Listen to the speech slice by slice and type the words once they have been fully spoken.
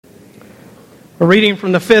A reading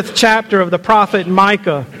from the 5th chapter of the prophet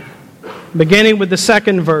Micah, beginning with the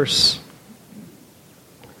 2nd verse.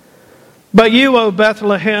 But you, O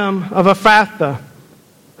Bethlehem of Ephrathah,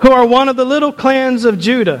 who are one of the little clans of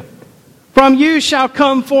Judah, from you shall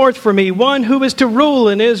come forth for me one who is to rule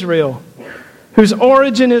in Israel, whose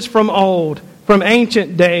origin is from old, from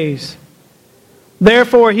ancient days.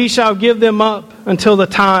 Therefore he shall give them up until the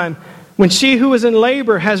time when she who is in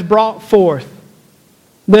labor has brought forth.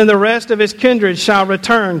 Then the rest of his kindred shall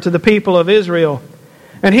return to the people of Israel,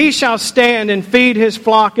 and he shall stand and feed his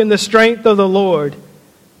flock in the strength of the Lord,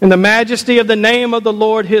 in the majesty of the name of the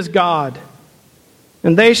Lord his God.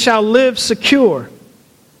 And they shall live secure,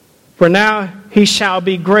 for now he shall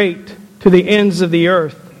be great to the ends of the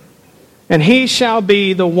earth, and he shall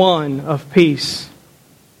be the one of peace.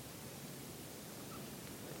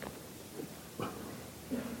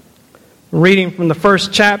 Reading from the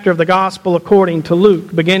 1st chapter of the Gospel according to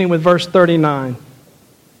Luke, beginning with verse 39.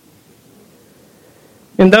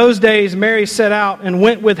 In those days Mary set out and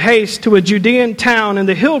went with haste to a Judean town in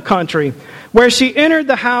the hill country, where she entered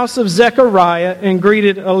the house of Zechariah and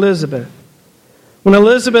greeted Elizabeth. When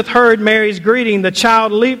Elizabeth heard Mary's greeting, the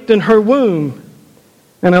child leaped in her womb,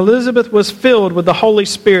 and Elizabeth was filled with the Holy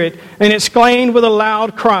Spirit and exclaimed with a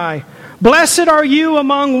loud cry, "Blessed are you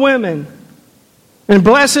among women, and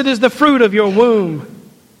blessed is the fruit of your womb.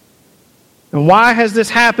 And why has this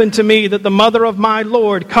happened to me, that the mother of my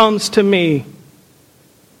Lord comes to me?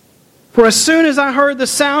 For as soon as I heard the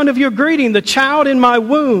sound of your greeting, the child in my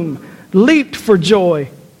womb leaped for joy.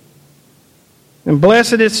 And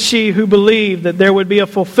blessed is she who believed that there would be a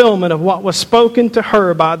fulfillment of what was spoken to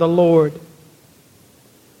her by the Lord."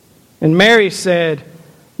 And Mary said,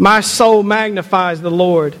 "My soul magnifies the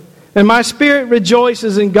Lord, and my spirit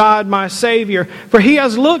rejoices in God my Savior, for he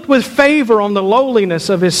has looked with favor on the lowliness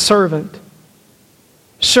of his servant.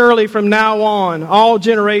 Surely from now on all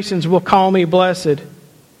generations will call me blessed,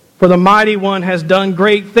 for the Mighty One has done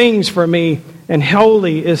great things for me, and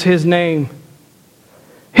holy is his name.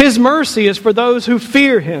 His mercy is for those who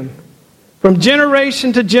fear him, from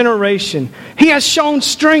generation to generation. He has shown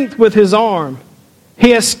strength with his arm.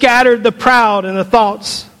 He has scattered the proud in the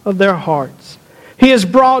thoughts of their hearts. He has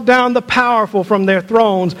brought down the powerful from their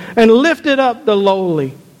thrones and lifted up the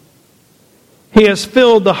lowly. He has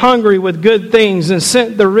filled the hungry with good things and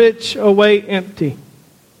sent the rich away empty.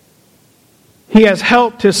 He has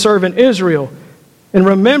helped his servant Israel in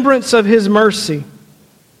remembrance of his mercy,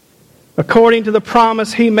 according to the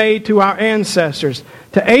promise he made to our ancestors,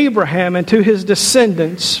 to Abraham and to his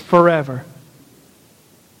descendants forever."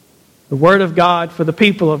 The word of God for the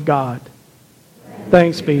people of God.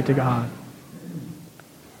 Thanks be to God.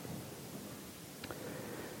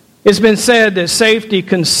 It's been said that safety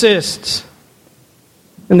consists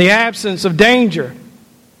in the absence of danger.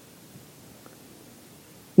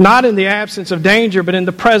 Not in the absence of danger, but in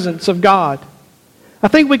the presence of God. I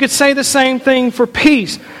think we could say the same thing for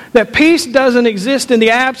peace. That peace doesn't exist in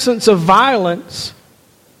the absence of violence,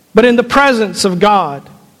 but in the presence of God.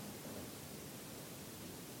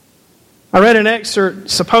 I read an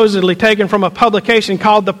excerpt supposedly taken from a publication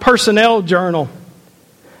called the Personnel Journal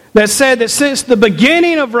that said that since the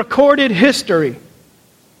beginning of recorded history,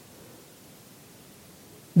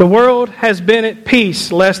 the world has been at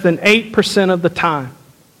peace less than 8% of the time.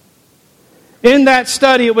 In that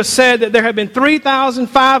study, it was said that there have been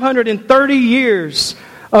 3,530 years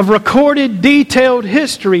of recorded, detailed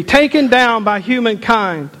history taken down by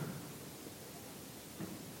humankind.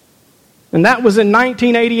 And that was in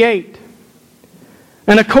 1988.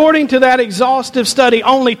 And according to that exhaustive study,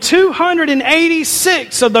 only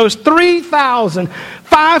 286 of those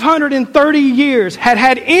 3,530 years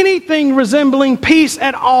had anything resembling peace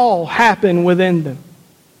at all happen within them.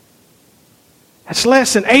 That's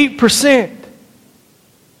less than 8%.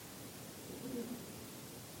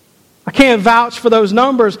 I can't vouch for those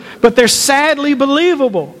numbers, but they're sadly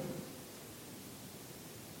believable.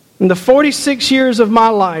 In the 46 years of my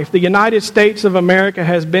life, the United States of America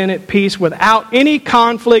has been at peace without any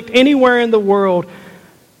conflict anywhere in the world.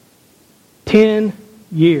 10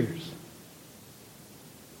 years.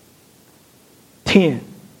 10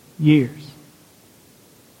 years.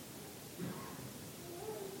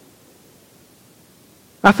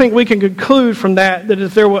 I think we can conclude from that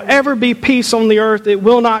if there will ever be peace on the earth, it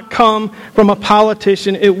will not come from a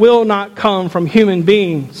politician. It will not come from human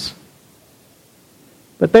beings.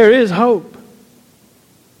 But there is hope.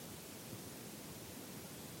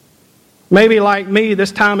 Maybe like me,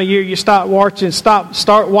 this time of year you start watching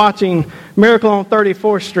Miracle on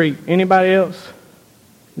 34th Street. Anybody else?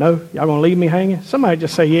 No? Y'all going to leave me hanging? Somebody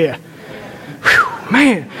just say yeah. Whew.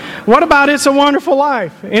 Man, what about It's a Wonderful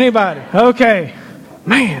Life? Anybody? Okay.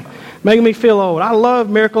 Man, making me feel old. I love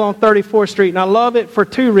Miracle on 34th Street, and I love it for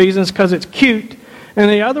two reasons, because it's cute, and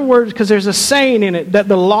the other word, because there's a saying in it that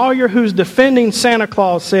the lawyer who's defending Santa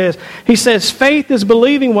Claus says. He says, faith is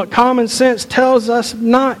believing what common sense tells us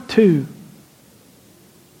not to.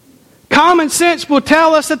 Common sense will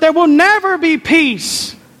tell us that there will never be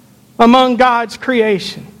peace among God's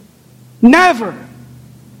creation. Never.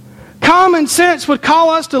 Common sense would call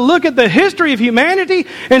us to look at the history of humanity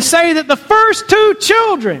and say that the first two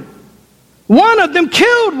children, one of them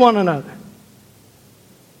killed one another.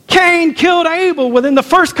 Cain killed Abel within the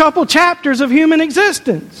first couple chapters of human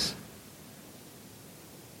existence.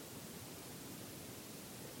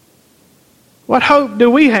 What hope do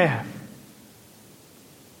we have?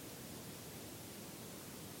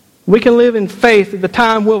 We can live in faith that the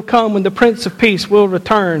time will come when the Prince of Peace will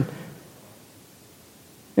return,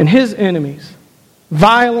 and his enemies,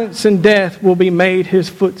 violence and death, will be made his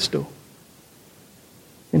footstool.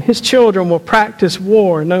 And his children will practice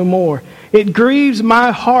war no more. It grieves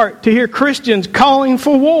my heart to hear Christians calling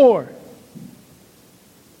for war.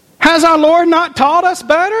 Has our Lord not taught us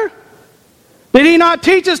better? Did He not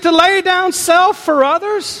teach us to lay down self for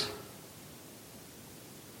others?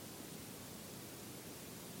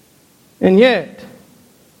 And yet,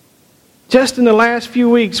 just in the last few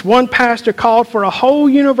weeks, one pastor called for a whole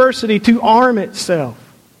university to arm itself,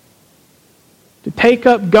 to take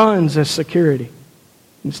up guns as security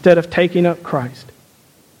instead of taking up Christ.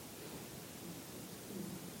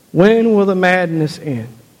 When will the madness end?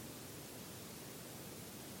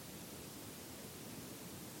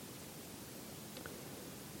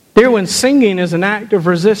 Dear ones, singing is an act of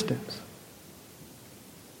resistance.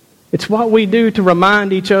 It's what we do to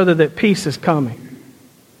remind each other that peace is coming.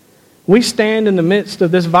 We stand in the midst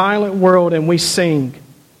of this violent world and we sing.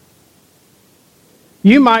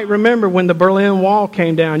 You might remember when the Berlin Wall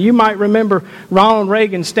came down. You might remember Ronald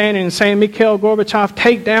Reagan standing and saying, Mikhail Gorbachev,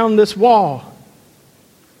 take down this wall.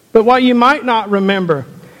 But what you might not remember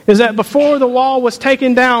is that before the wall was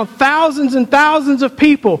taken down, thousands and thousands of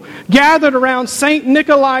people gathered around St.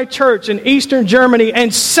 Nikolai Church in eastern Germany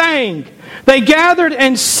and sang. They gathered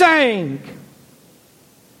and sang.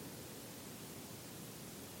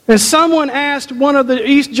 And someone asked one of the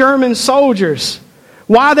East German soldiers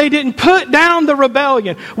why they didn't put down the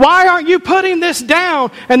rebellion. Why aren't you putting this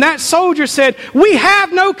down? And that soldier said, we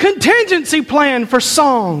have no contingency plan for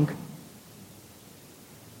song.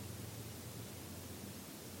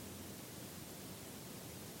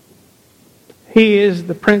 He is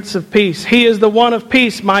the Prince of Peace. He is the one of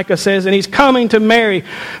peace, Micah says, and He's coming to Mary.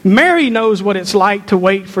 Mary knows what it's like to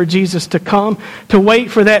wait for Jesus to come, to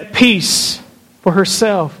wait for that peace for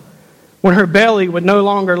herself, when her belly would no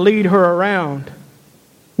longer lead her around,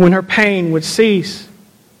 when her pain would cease.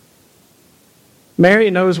 Mary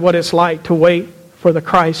knows what it's like to wait for the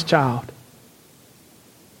Christ child,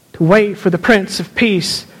 to wait for the Prince of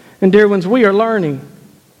Peace. And dear ones, we are learning.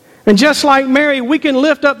 And just like Mary, we can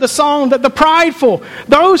lift up the song that the prideful,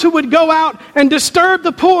 those who would go out and disturb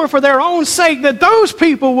the poor for their own sake, that those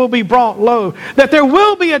people will be brought low. That there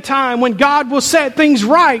will be a time when God will set things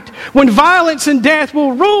right, when violence and death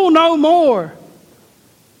will rule no more.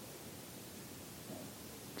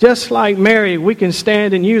 Just like Mary, we can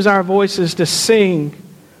stand and use our voices to sing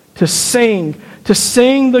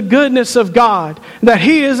the goodness of God, that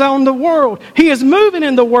He is on the world. He is moving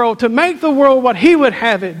in the world to make the world what He would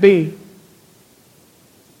have it be.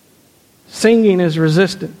 Singing is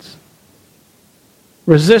resistance.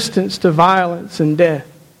 Resistance to violence and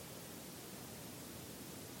death.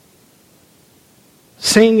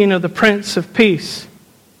 Singing of the Prince of Peace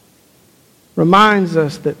reminds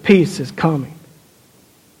us that peace is coming.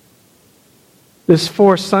 This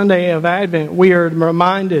fourth Sunday of Advent, we are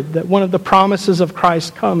reminded that one of the promises of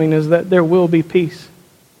Christ's coming is that there will be peace.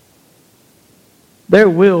 There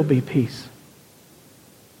will be peace.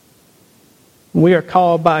 We are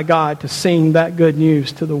called by God to sing that good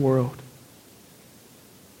news to the world.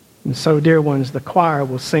 And so, dear ones, the choir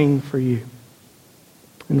will sing for you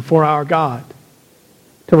and for our God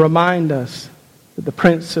to remind us that the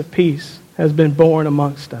Prince of Peace has been born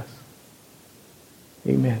amongst us.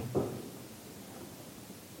 Amen.